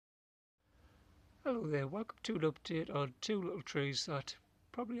Hello there, welcome to an update on two little trees that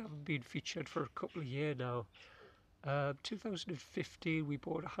probably haven't been featured for a couple of years now. 2015 we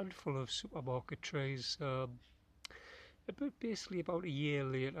bought a handful of supermarket trees, but basically about a year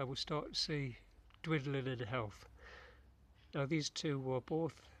later we started to see dwindling in health. Now these two were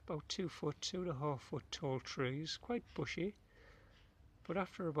both about 2 foot, 2.5 foot tall trees, quite bushy, but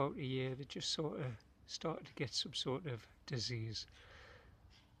after about a year they just sort of started to get some sort of disease.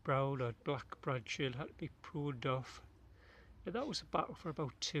 Brown and black branching had to be pruned off. And that was a battle for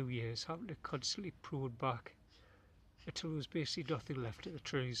about 2 years, having to constantly prune back until there was basically nothing left of the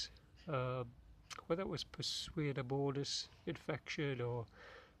trees. Whether it was Psuedamona infection or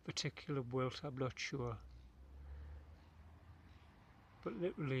Verticlium Wilt, I'm not sure. But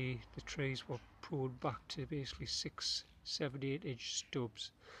literally the trees were pruned back to basically 6, 7, 8 inch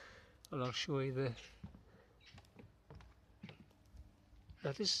stubs. And I'll show you the...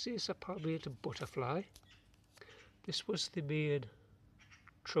 Now this is a Palmatum butterfly. This was the main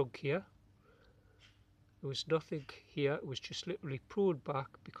trunk here. There was nothing here, it was just literally pruned back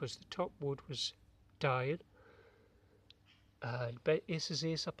because the top wood was dying. And this is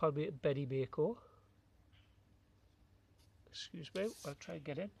Acer Palmatum Beni Maiko. Excuse me, I'll try and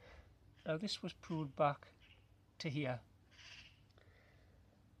get in. Now this was pruned back to here.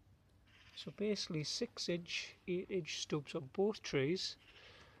 So basically 6 inch, 8 inch stubs on both trees.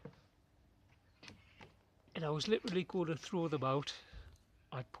 And I was literally going to throw them out.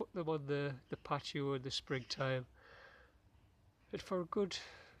 I put them on the patio in the springtime, and for a good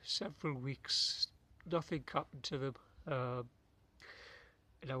several weeks nothing happened to them,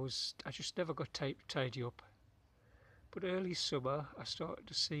 and I just never got time to tidy up. But early summer I started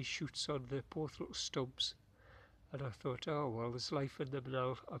to see shoots on the both little stumps, and I thought, oh well, there's life in them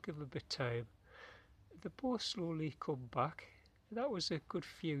now, I'll give them a bit of time. They both slowly come back. That was a good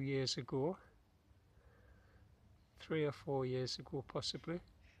few years ago, 3 or 4 years ago possibly.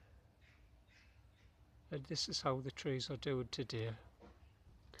 And this is how the trees are doing today.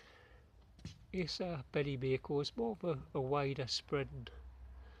 Acer Beni Maiko is more of a wider spreading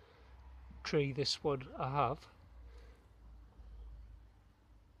tree, this one I have.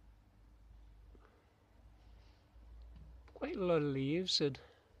 Quite a lot of leaves, and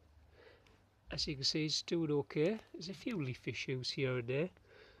as you can see it's doing okay. There's a few leaf issues here and there,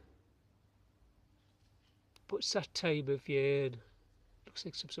 but it's that time of year and looks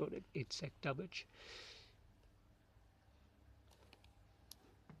like some sort of insect damage.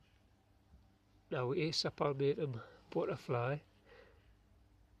 Now Acer Palmatum butterfly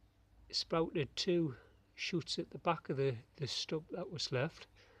sprouted 2 shoots at the back of the stump that was left,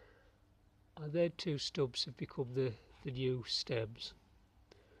 and then 2 stubs have become the new stems.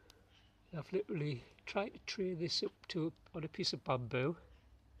 I've literally tried to train this up on a piece of bamboo,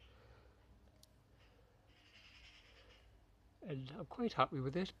 and I'm quite happy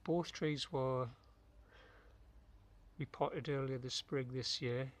with it. Both trees were repotted earlier this spring this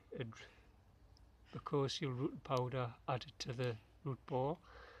year, and Verticlium root powder added to the root ball.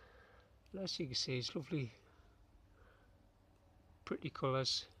 And as you can see, it's lovely, pretty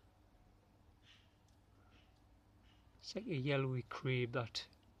colours. It's like a yellowy cream, that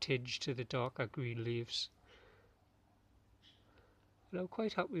tinge to the darker green leaves. And I'm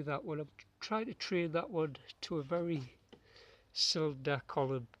quite happy with that one. I'm trying to train that one to a very cylinder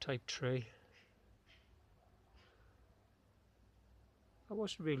column type tree. I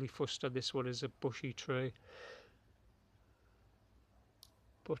wasn't really fussed on this one as a bushy tree,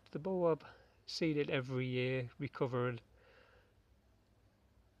 but the more I've seen it every year recovering,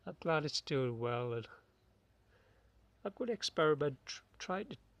 I'm glad it's doing well, and I'm going to experiment trying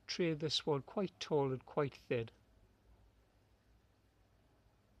to train this one quite tall and quite thin.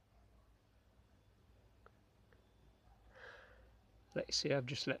 Like I say, I'm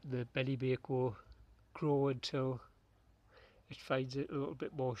just letting the Beni Maiko grow until it finds a little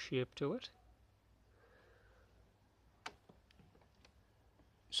bit more shape to it.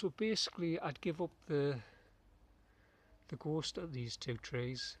 So basically I'd give up the ghost on these 2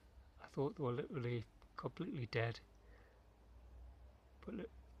 trees. I thought they were literally completely dead, but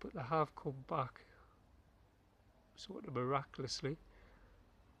they have come back sort of miraculously,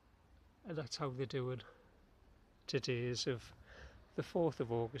 and that's how they're doing today, as of the 4th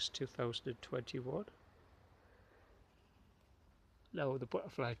of August 2021. Now the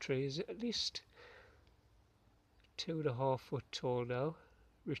butterfly tree is at least 2.5 foot tall now,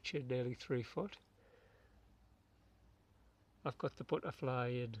 reaching nearly 3 foot. I've got the butterfly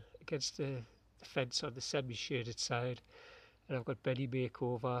in against the fence on the semi-shaded side, and I've got Beni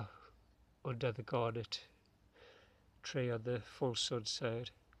Maiko over under the garnet tree on the full sun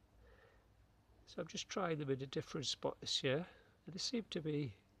side. So I'm just trying them in a different spot this year, and they seem to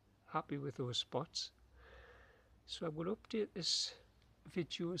be happy with those spots. So I'm going to update this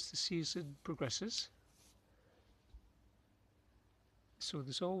video as the season progresses. So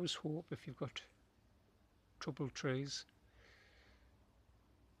there's always hope if you've got troubled trees.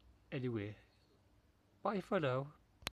 Anyway, bye for now.